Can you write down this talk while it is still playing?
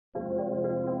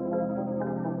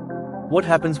What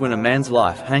happens when a man's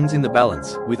life hangs in the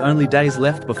balance, with only days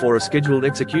left before a scheduled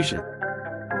execution?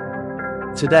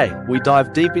 Today, we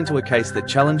dive deep into a case that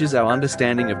challenges our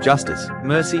understanding of justice,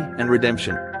 mercy, and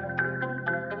redemption.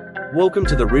 Welcome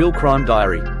to the Real Crime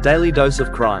Diary, Daily Dose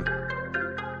of Crime.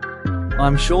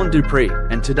 I'm Sean Dupree,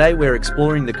 and today we're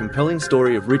exploring the compelling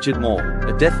story of Richard Moore,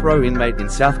 a death row inmate in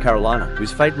South Carolina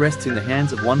whose fate rests in the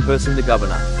hands of one person, the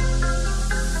governor.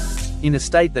 In a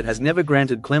state that has never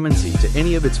granted clemency to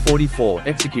any of its 44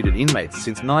 executed inmates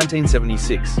since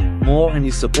 1976, Moore and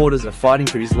his supporters are fighting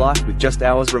for his life with just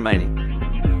hours remaining.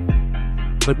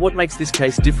 But what makes this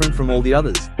case different from all the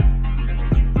others?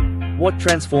 What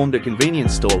transformed a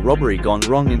convenience store robbery gone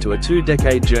wrong into a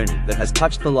two-decade journey that has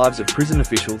touched the lives of prison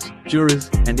officials,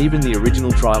 jurors, and even the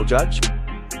original trial judge?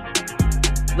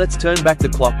 Let's turn back the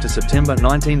clock to September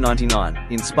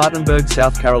 1999, in Spartanburg,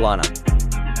 South Carolina.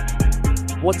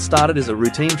 What started as a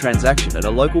routine transaction at a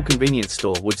local convenience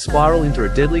store would spiral into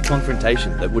a deadly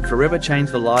confrontation that would forever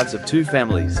change the lives of two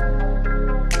families.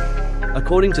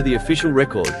 According to the official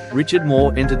record, Richard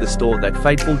Moore entered the store that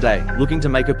fateful day, looking to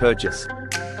make a purchase.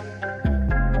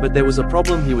 But there was a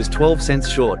problem: he was 12 cents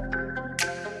short.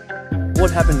 What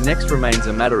happened next remains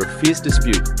a matter of fierce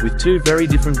dispute, with two very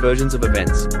different versions of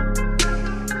events.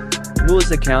 Moore's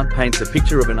account paints a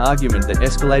picture of an argument that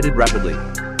escalated rapidly.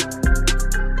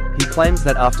 He claims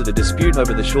that after the dispute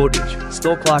over the shortage,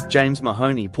 store clerk James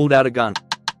Mahoney pulled out a gun.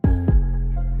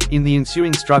 In the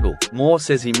ensuing struggle, Moore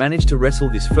says he managed to wrestle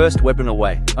this first weapon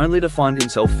away, only to find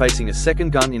himself facing a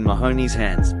second gun in Mahoney's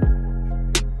hands.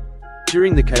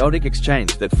 During the chaotic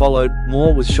exchange that followed,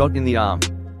 Moore was shot in the arm.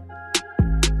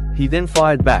 He then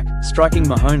fired back, striking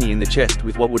Mahoney in the chest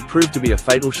with what would prove to be a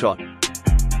fatal shot.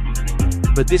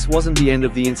 But this wasn't the end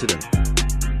of the incident.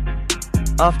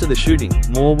 After the shooting,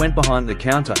 Moore went behind the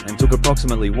counter and took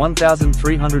approximately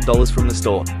 $1,300 from the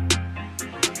store.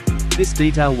 This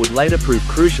detail would later prove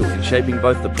crucial in shaping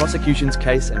both the prosecution's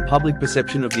case and public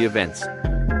perception of the events.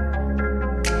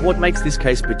 What makes this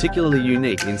case particularly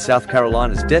unique in South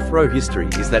Carolina's death row history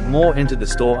is that Moore entered the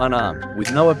store unarmed,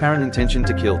 with no apparent intention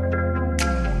to kill.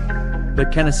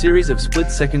 But can a series of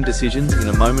split-second decisions in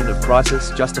a moment of crisis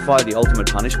justify the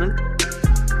ultimate punishment?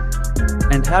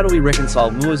 And how do we reconcile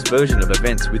Moore's version of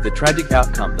events with the tragic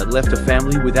outcome that left a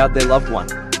family without their loved one?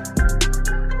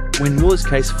 When Moore's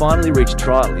case finally reached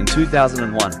trial in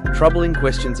 2001, troubling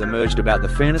questions emerged about the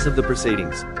fairness of the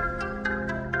proceedings.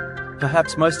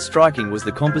 Perhaps most striking was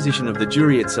the composition of the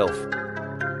jury itself.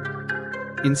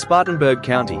 In Spartanburg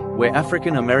County, where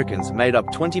African Americans made up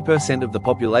 20% of the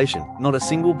population, not a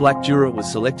single black juror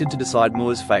was selected to decide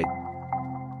Moore's fate.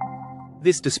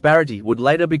 This disparity would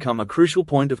later become a crucial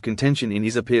point of contention in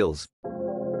his appeals.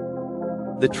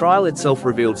 The trial itself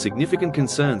revealed significant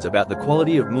concerns about the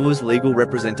quality of Moore's legal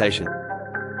representation.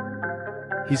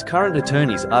 His current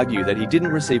attorneys argue that he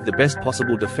didn't receive the best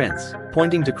possible defense,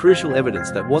 pointing to crucial evidence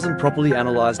that wasn't properly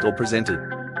analyzed or presented.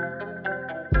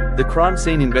 The crime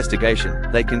scene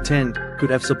investigation, they contend, could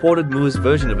have supported Moore's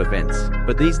version of events,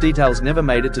 but these details never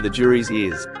made it to the jury's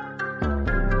ears.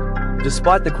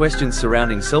 Despite the questions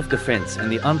surrounding self-defense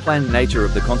and the unplanned nature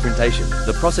of the confrontation,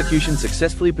 the prosecution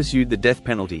successfully pursued the death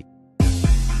penalty.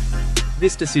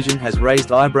 This decision has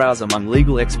raised eyebrows among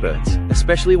legal experts,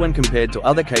 especially when compared to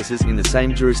other cases in the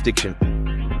same jurisdiction.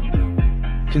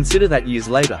 Consider that years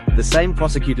later, the same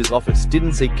prosecutor's office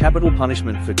didn't seek capital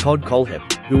punishment for Todd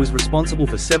Colehep, who was responsible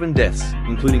for 7 deaths,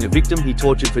 including a victim he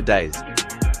tortured for days.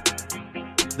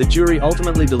 The jury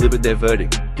ultimately delivered their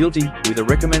verdict, guilty, with a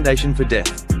recommendation for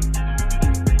death.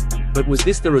 But was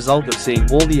this the result of seeing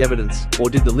all the evidence, or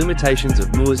did the limitations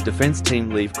of Moore's defense team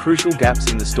leave crucial gaps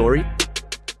in the story?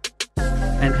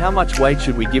 And how much weight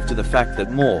should we give to the fact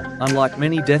that Moore, unlike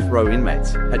many death row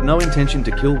inmates, had no intention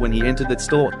to kill when he entered that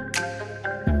store?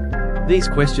 These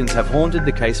questions have haunted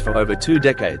the case for over 2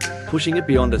 decades, pushing it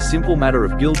beyond a simple matter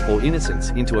of guilt or innocence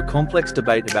into a complex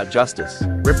debate about justice,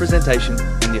 representation,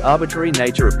 and the arbitrary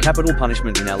nature of capital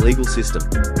punishment in our legal system.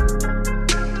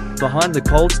 Behind the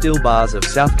cold steel bars of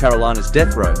South Carolina's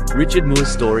death row, Richard Moore's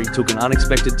story took an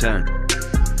unexpected turn.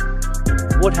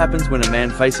 What happens when a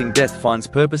man facing death finds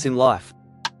purpose in life?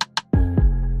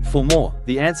 For Moore,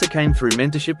 the answer came through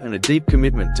mentorship and a deep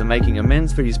commitment to making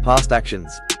amends for his past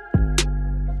actions.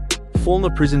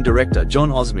 Former prison director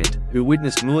John Osmond, who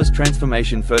witnessed Moore's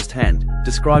transformation firsthand,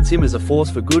 describes him as a force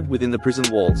for good within the prison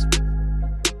walls.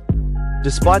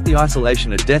 Despite the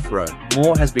isolation at death row,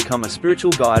 Moore has become a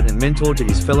spiritual guide and mentor to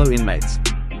his fellow inmates.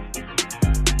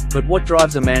 But what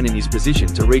drives a man in his position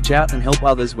to reach out and help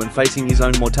others when facing his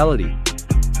own mortality?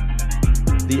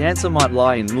 The answer might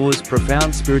lie in Moore's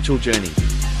profound spiritual journey.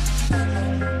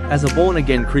 As a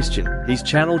born-again Christian, he's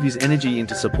channeled his energy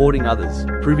into supporting others,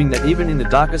 proving that even in the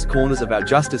darkest corners of our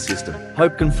justice system,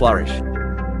 hope can flourish.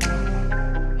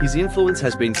 His influence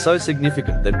has been so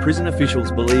significant that prison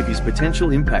officials believe his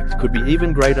potential impact could be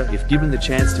even greater if given the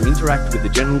chance to interact with the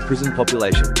general prison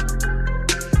population.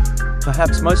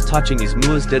 Perhaps most touching is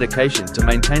Moore's dedication to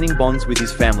maintaining bonds with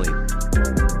his family.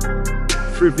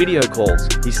 Through video calls,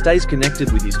 he stays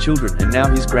connected with his children and now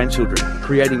his grandchildren,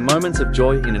 creating moments of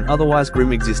joy in an otherwise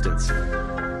grim existence.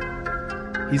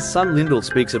 His son Lyndall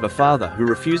speaks of a father who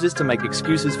refuses to make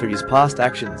excuses for his past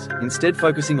actions, instead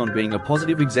focusing on being a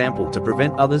positive example to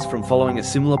prevent others from following a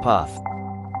similar path.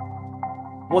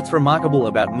 What's remarkable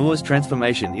about Moore's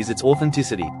transformation is its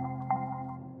authenticity.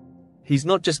 He's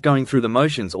not just going through the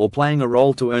motions or playing a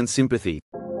role to earn sympathy.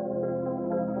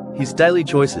 His daily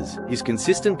choices, his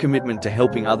consistent commitment to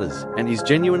helping others, and his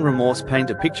genuine remorse paint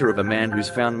a picture of a man who's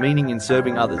found meaning in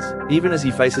serving others, even as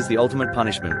he faces the ultimate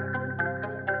punishment.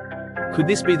 Could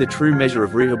this be the true measure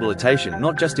of rehabilitation,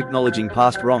 not just acknowledging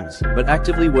past wrongs, but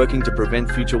actively working to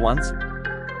prevent future ones?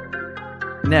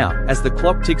 Now, as the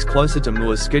clock ticks closer to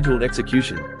Moore's scheduled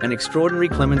execution, an extraordinary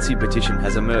clemency petition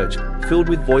has emerged, filled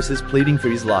with voices pleading for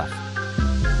his life.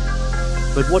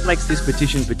 But what makes this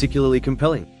petition particularly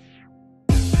compelling?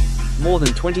 More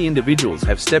than 20 individuals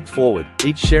have stepped forward,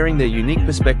 each sharing their unique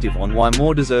perspective on why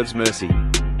Moore deserves mercy.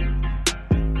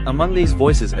 Among these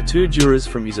voices are 2 jurors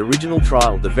from his original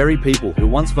trial, the very people who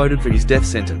once voted for his death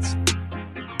sentence.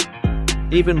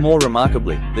 Even more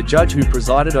remarkably, the judge who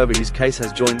presided over his case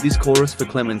has joined this chorus for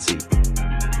clemency.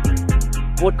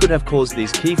 What could have caused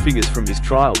these key figures from his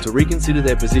trial to reconsider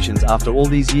their positions after all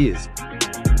these years?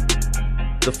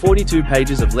 The 42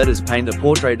 pages of letters paint a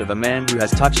portrait of a man who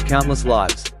has touched countless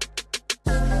lives.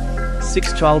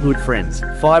 6 childhood friends,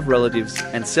 5 relatives,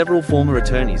 and several former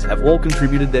attorneys have all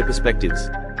contributed their perspectives.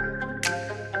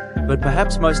 But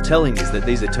perhaps most telling is that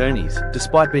these attorneys,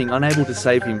 despite being unable to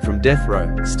save him from death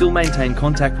row, still maintain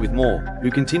contact with Moore,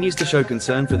 who continues to show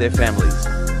concern for their families.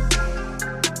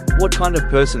 What kind of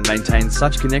person maintains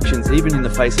such connections even in the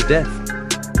face of death?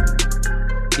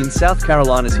 In South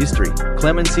Carolina's history,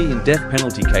 clemency in death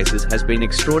penalty cases has been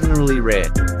extraordinarily rare.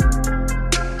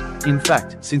 In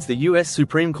fact, since the U.S.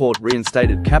 Supreme Court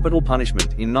reinstated capital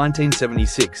punishment in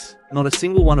 1976, not a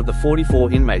single one of the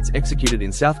 44 inmates executed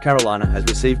in South Carolina has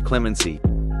received clemency.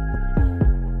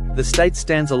 The state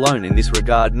stands alone in this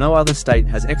regard. No other state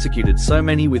has executed so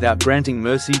many without granting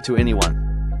mercy to anyone.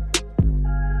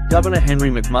 Governor Henry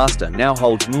McMaster now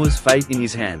holds Moore's fate in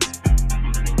his hands.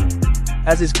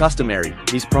 As is customary,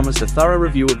 he's promised a thorough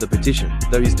review of the petition,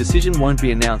 though his decision won't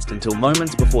be announced until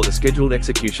moments before the scheduled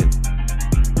execution.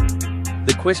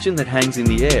 The question that hangs in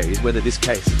the air is whether this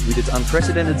case, with its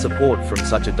unprecedented support from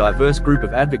such a diverse group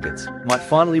of advocates, might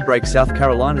finally break South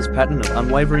Carolina's pattern of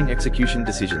unwavering execution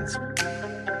decisions.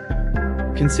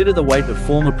 Consider the weight of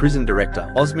former prison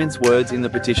director Osmint's words in the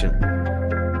petition.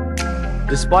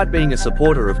 Despite being a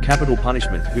supporter of capital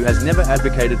punishment who has never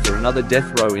advocated for another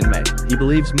death row inmate, he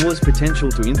believes Moore's potential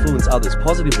to influence others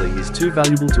positively is too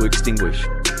valuable to extinguish.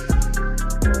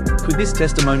 Could this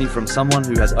testimony from someone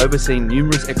who has overseen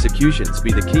numerous executions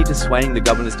be the key to swaying the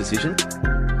governor's decision?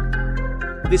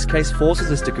 This case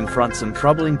forces us to confront some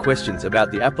troubling questions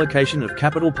about the application of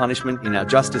capital punishment in our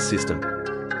justice system.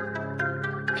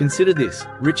 Consider this: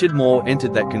 Richard Moore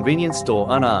entered that convenience store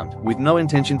unarmed, with no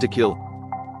intention to kill.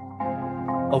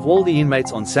 Of all the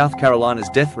inmates on South Carolina's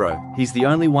death row, he's the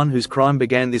only one whose crime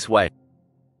began this way.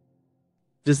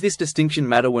 Does this distinction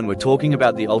matter when we're talking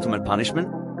about the ultimate punishment?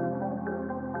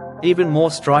 Even more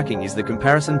striking is the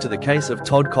comparison to the case of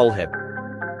Todd Kohlhepp.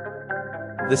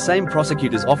 The same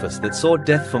prosecutor's office that sought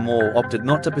death for Moore opted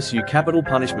not to pursue capital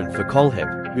punishment for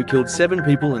Kohlhepp, who killed 7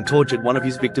 people and tortured one of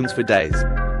his victims for days.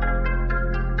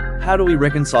 How do we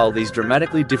reconcile these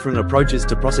dramatically different approaches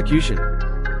to prosecution?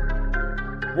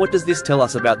 What does this tell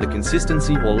us about the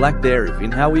consistency or lack thereof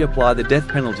in how we apply the death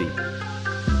penalty?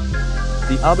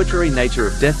 The arbitrary nature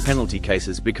of death penalty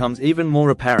cases becomes even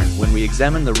more apparent when we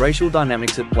examine the racial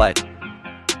dynamics at play.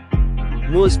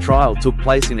 Moore's trial took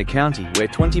place in a county where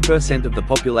 20% of the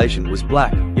population was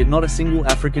black, yet not a single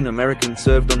African American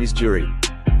served on his jury.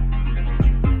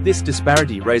 This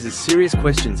disparity raises serious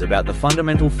questions about the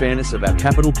fundamental fairness of our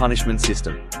capital punishment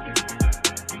system.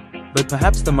 But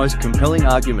perhaps the most compelling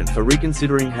argument for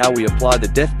reconsidering how we apply the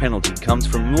death penalty comes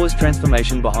from Moore's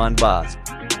transformation behind bars.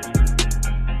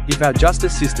 If our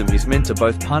justice system is meant to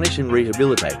both punish and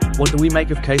rehabilitate, what do we make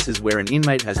of cases where an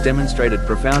inmate has demonstrated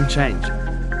profound change?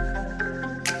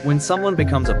 When someone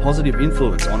becomes a positive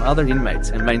influence on other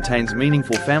inmates and maintains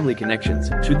meaningful family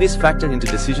connections, should this factor into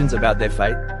decisions about their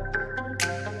fate?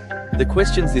 The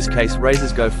questions this case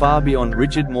raises go far beyond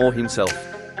Richard Moore himself.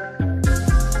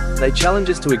 They challenge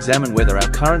us to examine whether our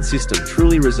current system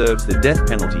truly reserves the death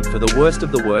penalty for the worst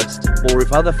of the worst, or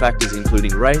if other factors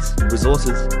including race,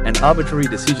 resources, and arbitrary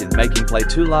decision-making play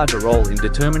too large a role in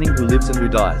determining who lives and who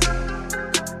dies.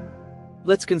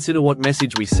 Let's consider what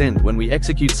message we send when we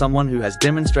execute someone who has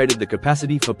demonstrated the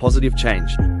capacity for positive change.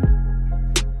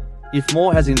 If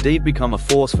Moore has indeed become a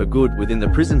force for good within the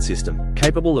prison system,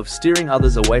 capable of steering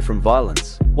others away from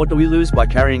violence, what do we lose by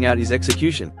carrying out his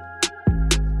execution?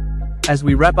 As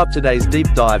we wrap up today's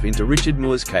deep dive into Richard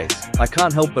Moore's case, I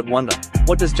can't help but wonder,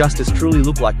 what does justice truly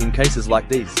look like in cases like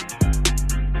these?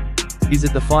 Is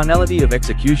it the finality of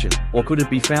execution, or could it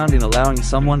be found in allowing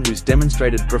someone who's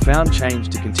demonstrated profound change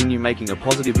to continue making a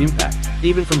positive impact,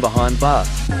 even from behind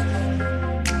bars?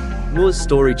 Moore's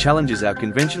story challenges our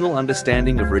conventional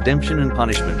understanding of redemption and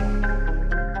punishment.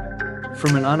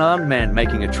 From an unarmed man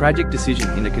making a tragic decision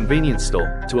in a convenience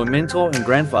store, to a mentor and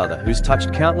grandfather who's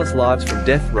touched countless lives from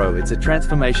death row, it's a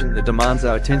transformation that demands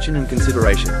our attention and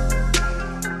consideration.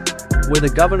 Whether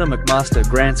Governor McMaster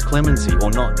grants clemency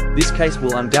or not, this case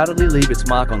will undoubtedly leave its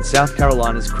mark on South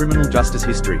Carolina's criminal justice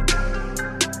history.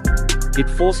 It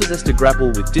forces us to grapple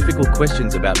with difficult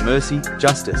questions about mercy,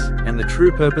 justice, and the true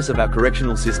purpose of our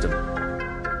correctional system.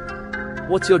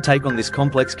 What's your take on this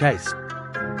complex case?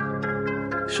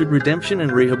 Should redemption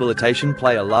and rehabilitation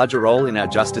play a larger role in our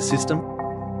justice system?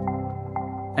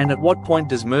 And at what point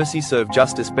does mercy serve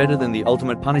justice better than the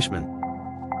ultimate punishment?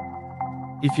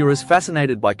 If you're as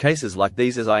fascinated by cases like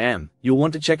these as I am, you'll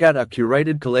want to check out our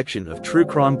curated collection of true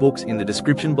crime books in the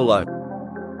description below.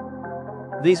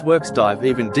 These works dive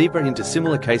even deeper into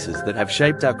similar cases that have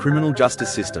shaped our criminal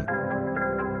justice system.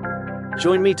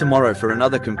 Join me tomorrow for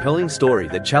another compelling story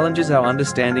that challenges our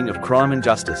understanding of crime and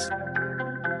justice.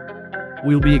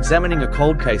 We'll be examining a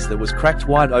cold case that was cracked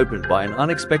wide open by an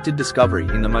unexpected discovery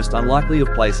in the most unlikely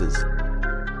of places.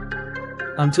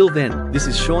 Until then, this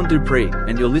is Sean Dupree,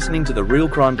 and you're listening to The Real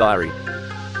Crime Diary.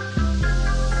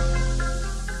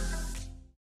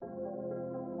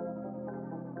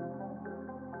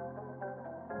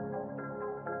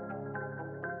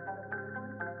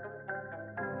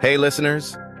 Hey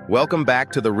listeners, welcome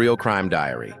back to The Real Crime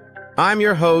Diary. I'm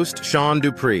your host, Sean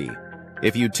Dupree.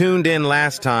 If you tuned in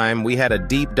last time, we had a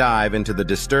deep dive into the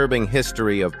disturbing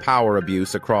history of power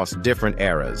abuse across different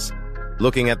eras,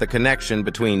 looking at the connection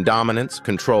between dominance,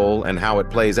 control, and how it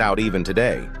plays out even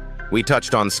today. We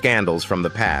touched on scandals from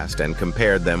the past and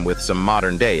compared them with some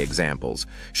modern-day examples,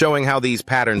 showing how these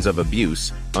patterns of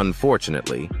abuse,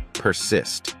 unfortunately,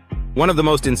 persist. One of the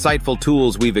most insightful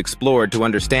tools we've explored to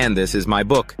understand this is my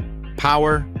book,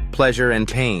 Power, Pleasure, and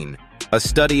Pain, a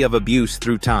study of abuse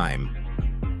through time.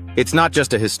 It's not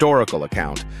just a historical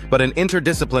account, but an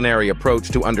interdisciplinary approach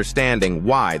to understanding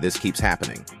why this keeps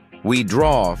happening. We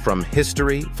draw from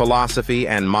history, philosophy,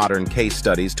 and modern case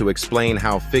studies to explain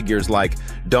how figures like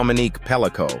Dominique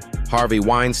Pellico, Harvey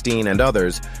Weinstein, and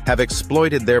others have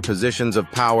exploited their positions of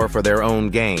power for their own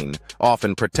gain,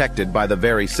 often protected by the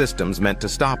very systems meant to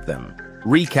stop them.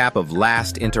 Recap of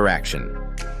last interaction.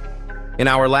 In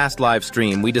our last live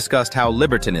stream, we discussed how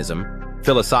libertinism,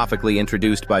 philosophically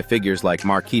introduced by figures like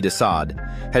Marquis de Sade,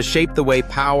 has shaped the way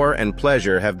power and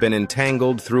pleasure have been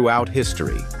entangled throughout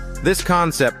history. This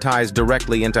concept ties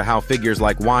directly into how figures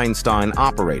like Weinstein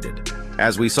operated,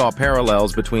 as we saw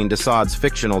parallels between de Sade's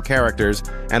fictional characters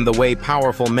and the way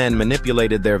powerful men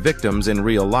manipulated their victims in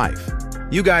real life.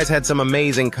 You guys had some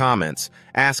amazing comments,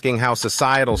 asking how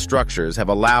societal structures have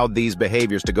allowed these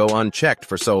behaviors to go unchecked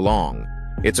for so long.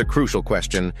 It's a crucial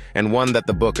question, and one that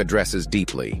the book addresses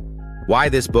deeply. Why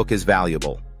this book is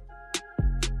valuable.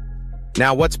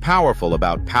 Now, what's powerful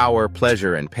about Power,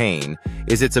 Pleasure, and Pain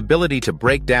is its ability to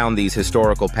break down these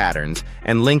historical patterns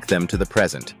and link them to the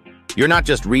present. You're not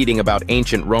just reading about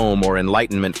ancient Rome or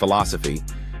Enlightenment philosophy,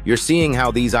 you're seeing how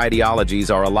these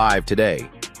ideologies are alive today.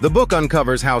 The book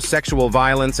uncovers how sexual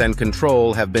violence and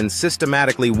control have been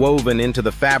systematically woven into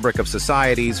the fabric of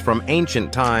societies from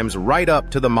ancient times right up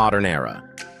to the modern era.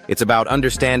 It's about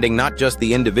understanding not just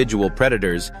the individual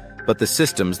predators, but the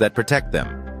systems that protect them,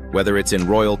 whether it's in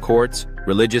royal courts,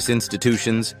 religious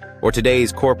institutions, or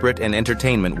today's corporate and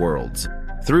entertainment worlds.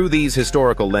 Through these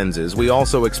historical lenses, we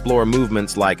also explore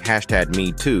movements like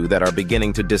 #MeToo that are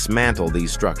beginning to dismantle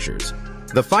these structures.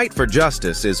 The fight for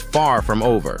justice is far from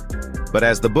over, but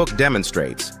as the book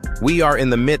demonstrates, we are in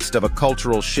the midst of a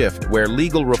cultural shift where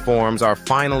legal reforms are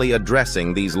finally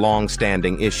addressing these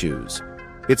long-standing issues.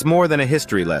 It's more than a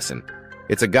history lesson.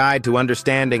 It's a guide to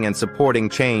understanding and supporting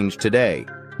change today.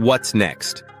 What's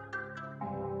next?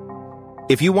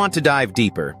 If you want to dive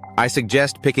deeper, I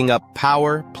suggest picking up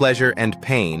Power, Pleasure, and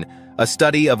Pain, a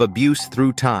study of abuse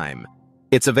through time.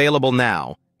 It's available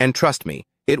now, and trust me,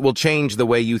 it will change the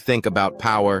way you think about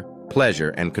power, pleasure,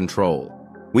 and control.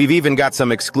 We've even got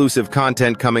some exclusive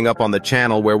content coming up on the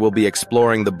channel where we'll be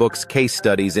exploring the book's case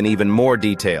studies in even more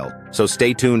detail, so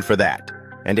stay tuned for that.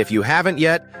 And if you haven't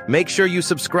yet, make sure you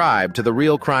subscribe to The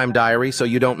Real Crime Diary so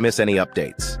you don't miss any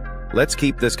updates. Let's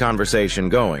keep this conversation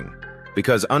going,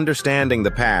 because understanding the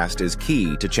past is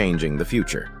key to changing the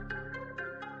future.